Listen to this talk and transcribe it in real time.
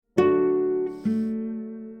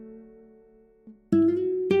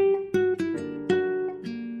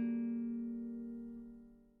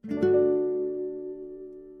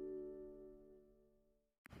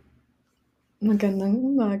Magandang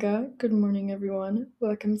umaga. Good morning, everyone.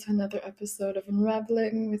 Welcome to another episode of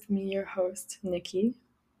Unraveling with me, your host, Nikki.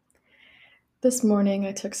 This morning,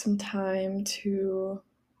 I took some time to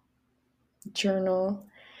journal,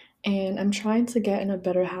 and I'm trying to get in a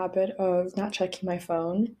better habit of not checking my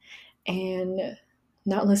phone and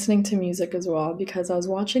not listening to music as well, because I was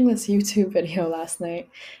watching this YouTube video last night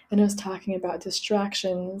and it was talking about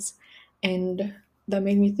distractions, and that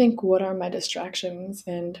made me think, what are my distractions?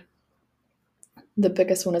 And the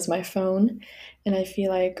biggest one is my phone. And I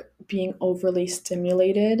feel like being overly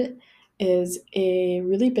stimulated is a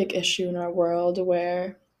really big issue in our world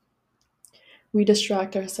where we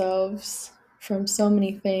distract ourselves from so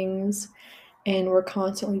many things and we're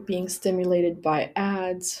constantly being stimulated by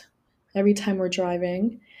ads every time we're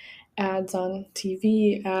driving, ads on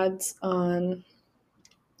TV, ads on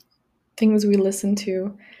things we listen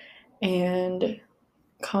to, and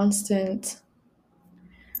constant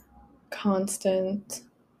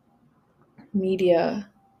media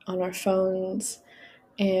on our phones,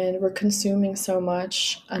 and we're consuming so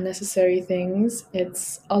much unnecessary things.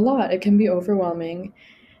 It's a lot. It can be overwhelming.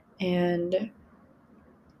 And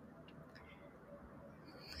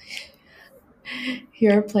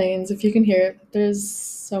here are planes. If you can hear it, there's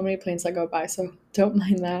so many planes that go by, so don't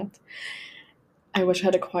mind that. I wish I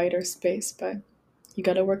had a quieter space, but you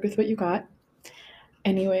gotta work with what you got.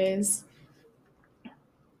 Anyways,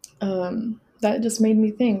 that just made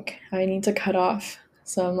me think I need to cut off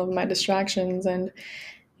some of my distractions. And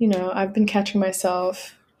I've been catching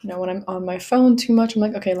myself, when I'm on my phone too much, I'm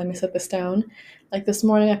like, okay, let me set this down. Like this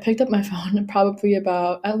morning, I picked up my phone probably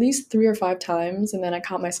about at least 3 or 5 times, and then I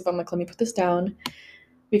caught myself, I'm like, let me put this down,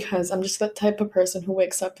 because I'm just that type of person who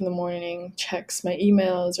wakes up in the morning, checks my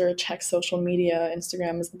emails or checks social media.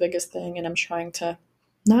 Instagram is the biggest thing, and I'm trying to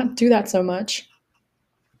not do that so much.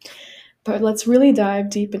 But let's really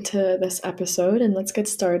dive deep into this episode and let's get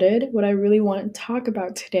started. What I really want to talk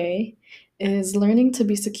about today is learning to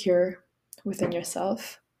be secure within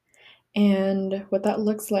yourself and what that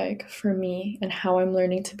looks like for me and how I'm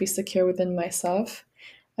learning to be secure within myself.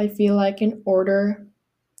 I feel like in order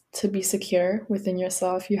to be secure within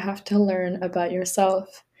yourself, you have to learn about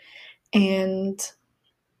yourself. And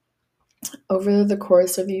over the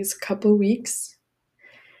course of these couple weeks,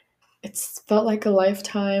 it's felt like a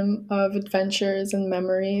lifetime of adventures and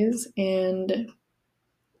memories, and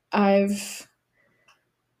I've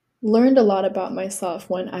learned a lot about myself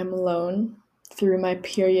when I'm alone through my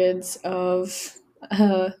periods of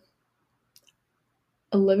uh,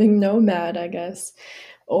 a living nomad, I guess,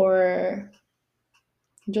 or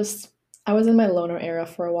just I was in my loner era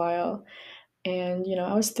for a while, and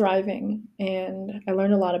I was thriving, and I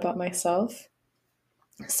learned a lot about myself,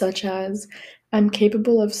 such as I'm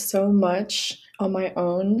capable of so much on my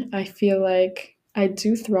own. I feel like I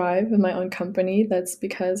do thrive in my own company. That's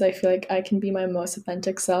because I feel like I can be my most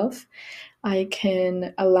authentic self. I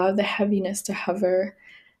can allow the heaviness to hover,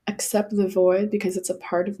 accept the void because it's a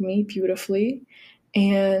part of me beautifully.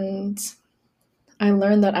 And I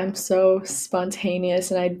learned that I'm so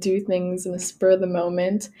spontaneous and I do things in the spur of the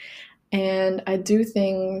moment. And I do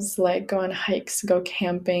things like go on hikes, go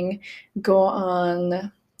camping, go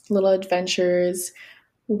on little adventures,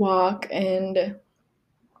 walk and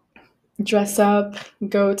dress up,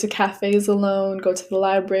 go to cafes alone, go to the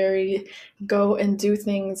library, go and do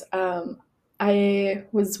things I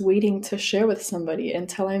was waiting to share with somebody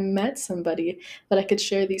until I met somebody that I could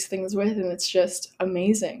share these things with, and it's just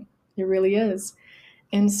amazing. It really is.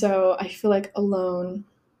 And so I feel like alone,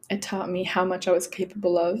 it taught me how much I was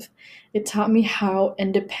capable of. It taught me how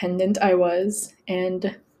independent I was,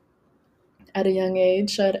 and at a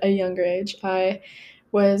younger age, I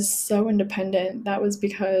was so independent. That was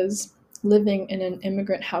because living in an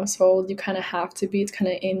immigrant household, you kind of have to be. It's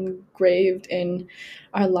kind of engraved in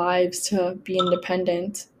our lives to be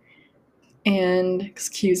independent. And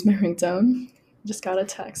excuse my ringtone. Just got a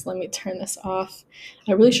text. Let me turn this off.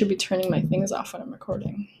 I really should be turning my things off when I'm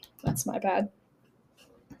recording. That's my bad.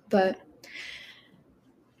 But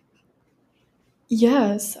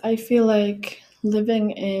yes, I feel like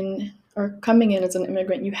living in or coming in as an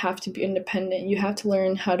immigrant, you have to be independent. You have to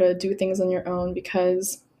learn how to do things on your own,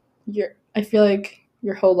 because I feel like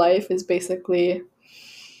your whole life is basically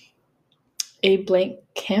a blank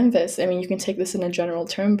canvas. I mean, you can take this in a general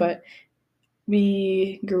term, but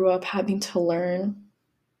we grew up having to learn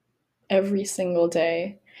every single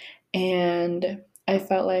day. And I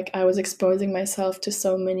felt like I was exposing myself to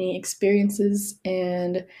so many experiences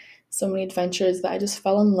and so many adventures that I just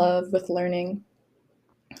fell in love with learning.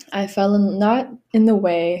 I fell in not in the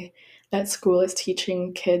way that school is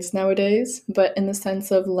teaching kids nowadays, but in the sense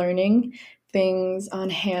of learning things on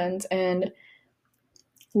hand. And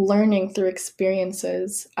learning through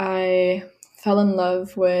experiences. I fell in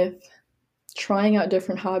love with trying out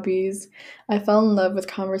different hobbies. I fell in love with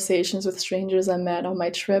conversations with strangers I met on my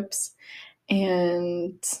trips,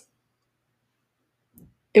 and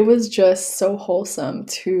it was just so wholesome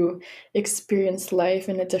to experience life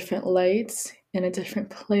in a different light, in a different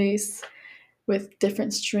place, with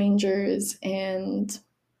different strangers. And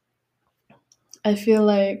I feel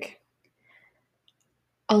like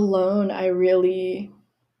alone, I really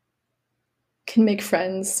can make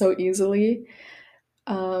friends so easily.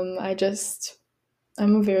 I just,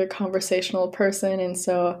 I'm a very conversational person, and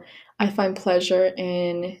so I find pleasure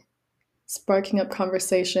in sparking up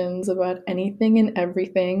conversations about anything and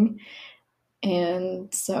everything.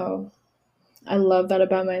 And so I love that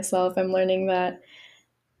about myself. I'm learning that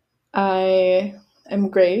I am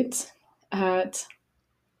great at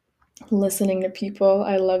listening to people.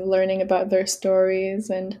 I love learning about their stories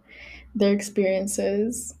and their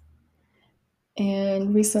experiences.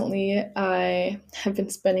 And recently, I have been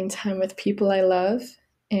spending time with people I love,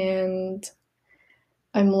 and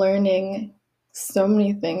I'm learning so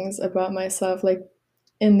many things about myself. Like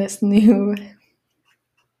in this new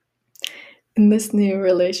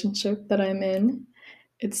relationship that I'm in,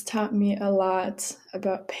 it's taught me a lot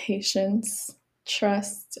about patience,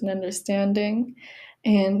 trust, and understanding.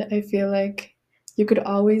 And I feel like you could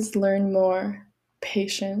always learn more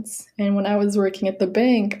patience. And when I was working at the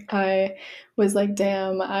bank, I was like,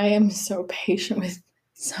 damn, I am so patient with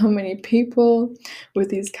so many people, with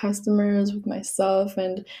these customers, with myself.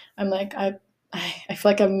 And I'm like, I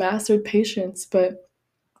feel like I've mastered patience, but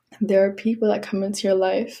there are people that come into your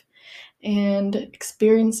life and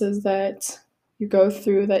experiences that you go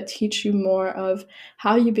through that teach you more of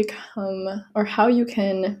how you become, or how you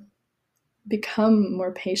can become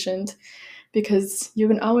more patient, because you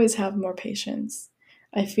can always have more patience.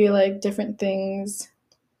 I feel like different things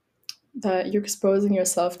that you're exposing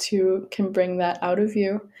yourself to can bring that out of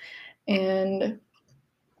you. And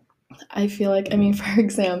I feel like, I mean, for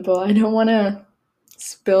example, I don't want to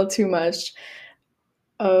spill too much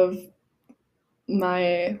of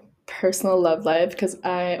my personal love life, because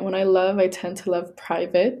when I love, I tend to love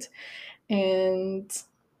private. And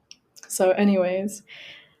so, anyways,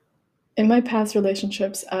 in my past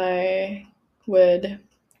relationships, I would,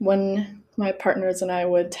 when my partners and I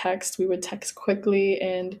would text, we would text quickly.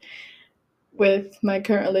 And with my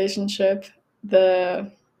current relationship,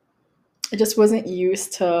 the I just wasn't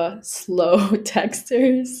used to slow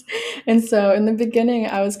texters. And so in the beginning,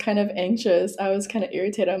 I was kind of anxious. I was kind of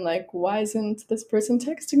irritated. I'm like, why isn't this person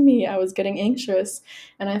texting me? I was getting anxious,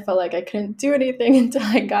 and I felt like I couldn't do anything until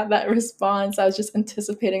I got that response. I was just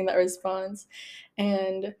anticipating that response.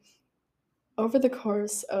 And over the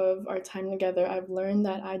course of our time together, I've learned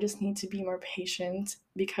that I just need to be more patient,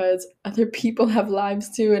 because other people have lives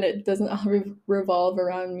too, and it doesn't all revolve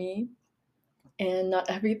around me. And not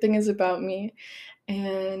everything is about me.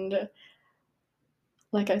 And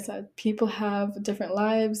like I said, people have different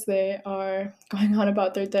lives. They are going on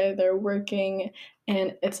about their day, they're working,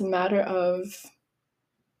 and it's a matter of,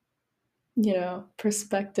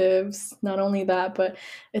 perspectives. Not only that, but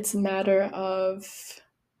it's a matter of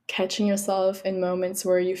catching yourself in moments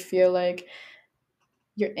where you feel like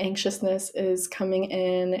your anxiousness is coming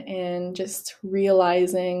in, and just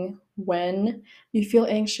realizing when you feel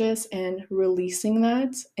anxious and releasing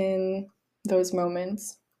that in those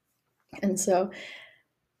moments. And so,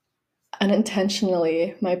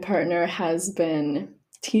 unintentionally, my partner has been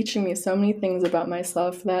teaching me so many things about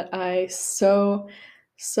myself that I so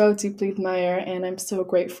deeply admire, and I'm so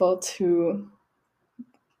grateful to,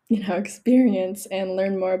 experience and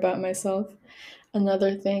learn more about myself.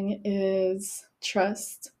 Another thing is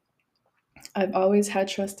trust. I've always had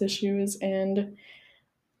trust issues, and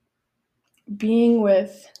being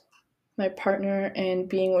with my partner and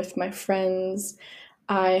being with my friends,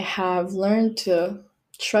 I have learned to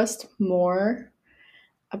trust more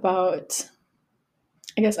about,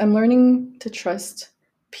 I guess I'm learning to trust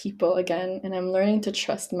people again, and I'm learning to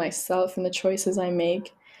trust myself and the choices I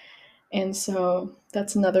make. And so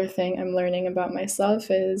that's another thing I'm learning about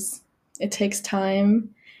myself is it takes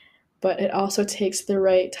time, but it also takes the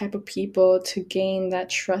right type of people to gain that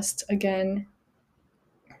trust again,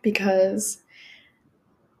 because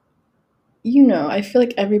I feel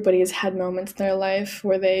like everybody has had moments in their life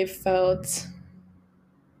where they felt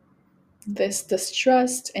this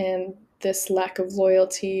distrust and this lack of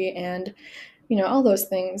loyalty and, all those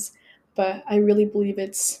things. But I really believe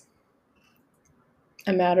it's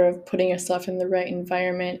a matter of putting yourself in the right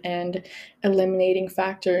environment and eliminating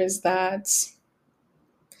factors that,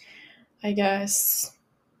 I guess,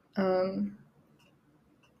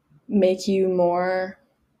 make you more.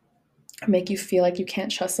 make you feel like you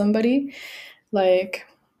can't trust somebody. Like,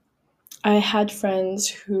 I had friends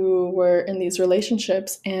who were in these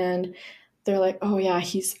relationships and they're like, "Oh yeah,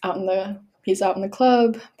 he's out in the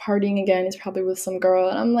club partying again. He's probably with some girl."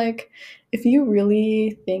 And I'm like, if you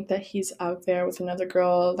really think that he's out there with another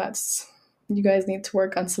girl, that's you guys need to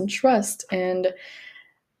work on some trust. And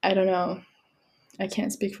I don't know. I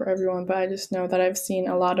can't speak for everyone, but I just know that I've seen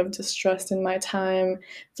a lot of distrust in my time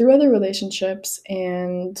through other relationships,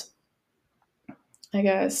 and I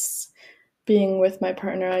guess being with my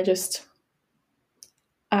partner,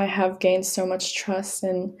 I have gained so much trust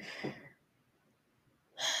and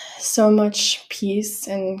so much peace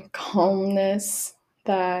and calmness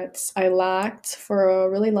that I lacked for a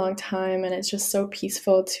really long time. And it's just so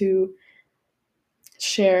peaceful to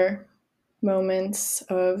share moments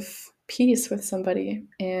of peace with somebody.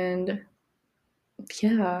 And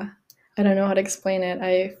yeah, I don't know how to explain it.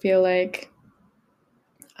 I feel like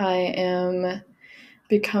I am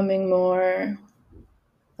becoming more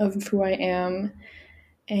of who I am.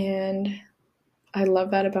 And I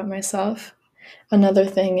love that about myself. Another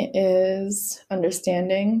thing is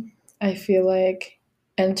understanding. I feel like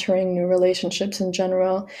entering new relationships in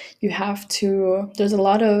general, there's a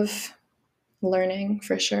lot of learning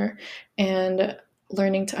for sure, and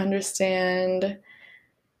learning to understand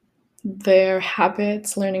their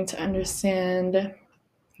habits, learning to understand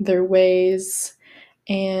their ways.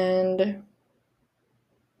 And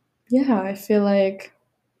yeah, I feel like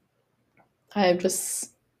I've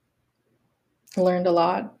just learned a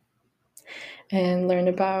lot and learned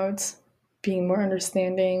about being more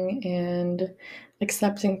understanding and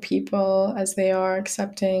accepting people as they are,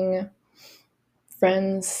 accepting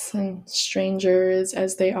friends and strangers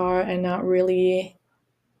as they are, and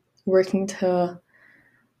working to,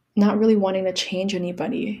 not really wanting to change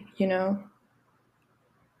anybody, you know?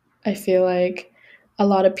 I feel like a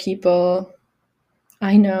lot of people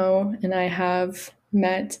I know and I have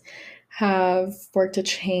met have worked to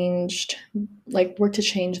change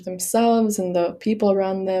themselves and the people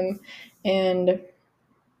around them. And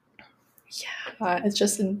yeah, it's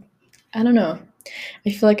just, I don't know. I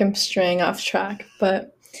feel like I'm straying off track,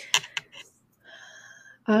 but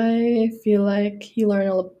I feel like you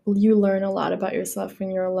learn a lot about yourself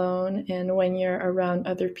when you're alone and when you're around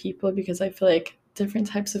other people, because I feel like different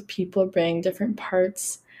types of people bring different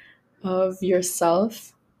parts of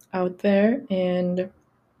yourself out there. And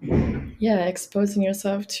yeah, exposing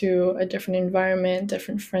yourself to a different environment,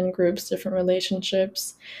 different friend groups, different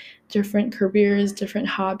relationships, different careers, different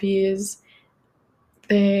hobbies,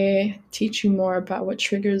 they teach you more about what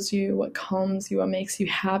triggers you, what calms you, what makes you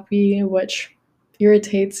happy, what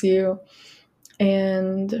irritates you.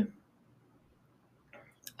 And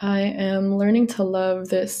I am learning to love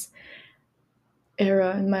this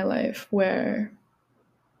era in my life where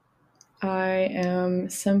I am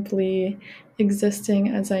simply existing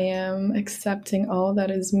as I am, accepting all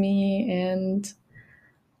that is me, and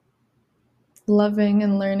loving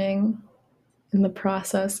and learning in the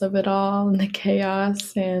process of it all, in the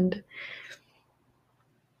chaos, and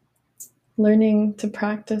learning to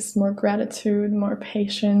practice more gratitude, more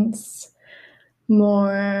patience,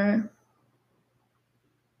 more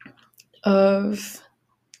of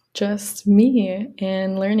just me,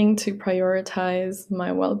 and learning to prioritize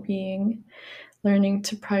my well being, learning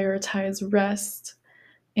to prioritize rest,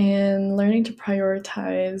 and learning to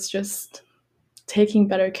prioritize just taking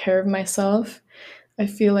better care of myself. I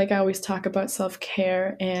feel like I always talk about self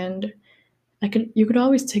care, and you could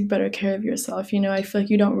always take better care of yourself. You know, I feel like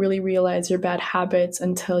you don't really realize your bad habits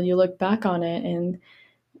until you look back on it and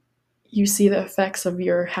you see the effects of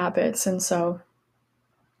your habits. And so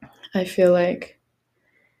I feel like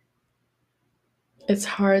it's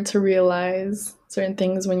hard to realize certain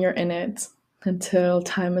things when you're in it until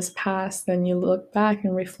time has passed. Then you look back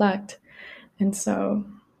and reflect. And so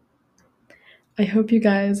I hope you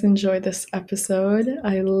guys enjoyed this episode.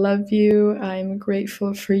 I love you. I'm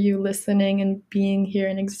grateful for you listening and being here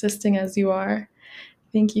and existing as you are.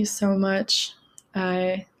 Thank you so much.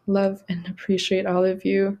 I love and appreciate all of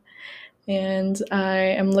you. And I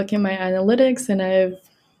am looking at my analytics, and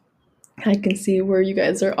I can see where you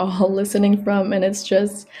guys are all listening from, and it's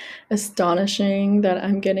just astonishing that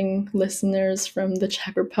I'm getting listeners from the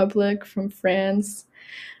Czech Republic, from France,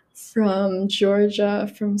 from Georgia,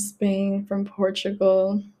 from Spain, from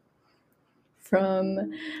Portugal,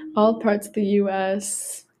 from all parts of the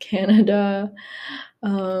US, Canada,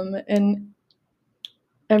 and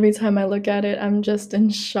every time I look at it, I'm just in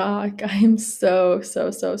shock. I am so,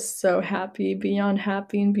 so, so, so happy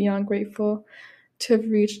and beyond grateful to have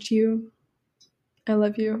reached you. I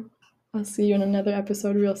love you. I'll see you in another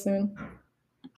episode real soon.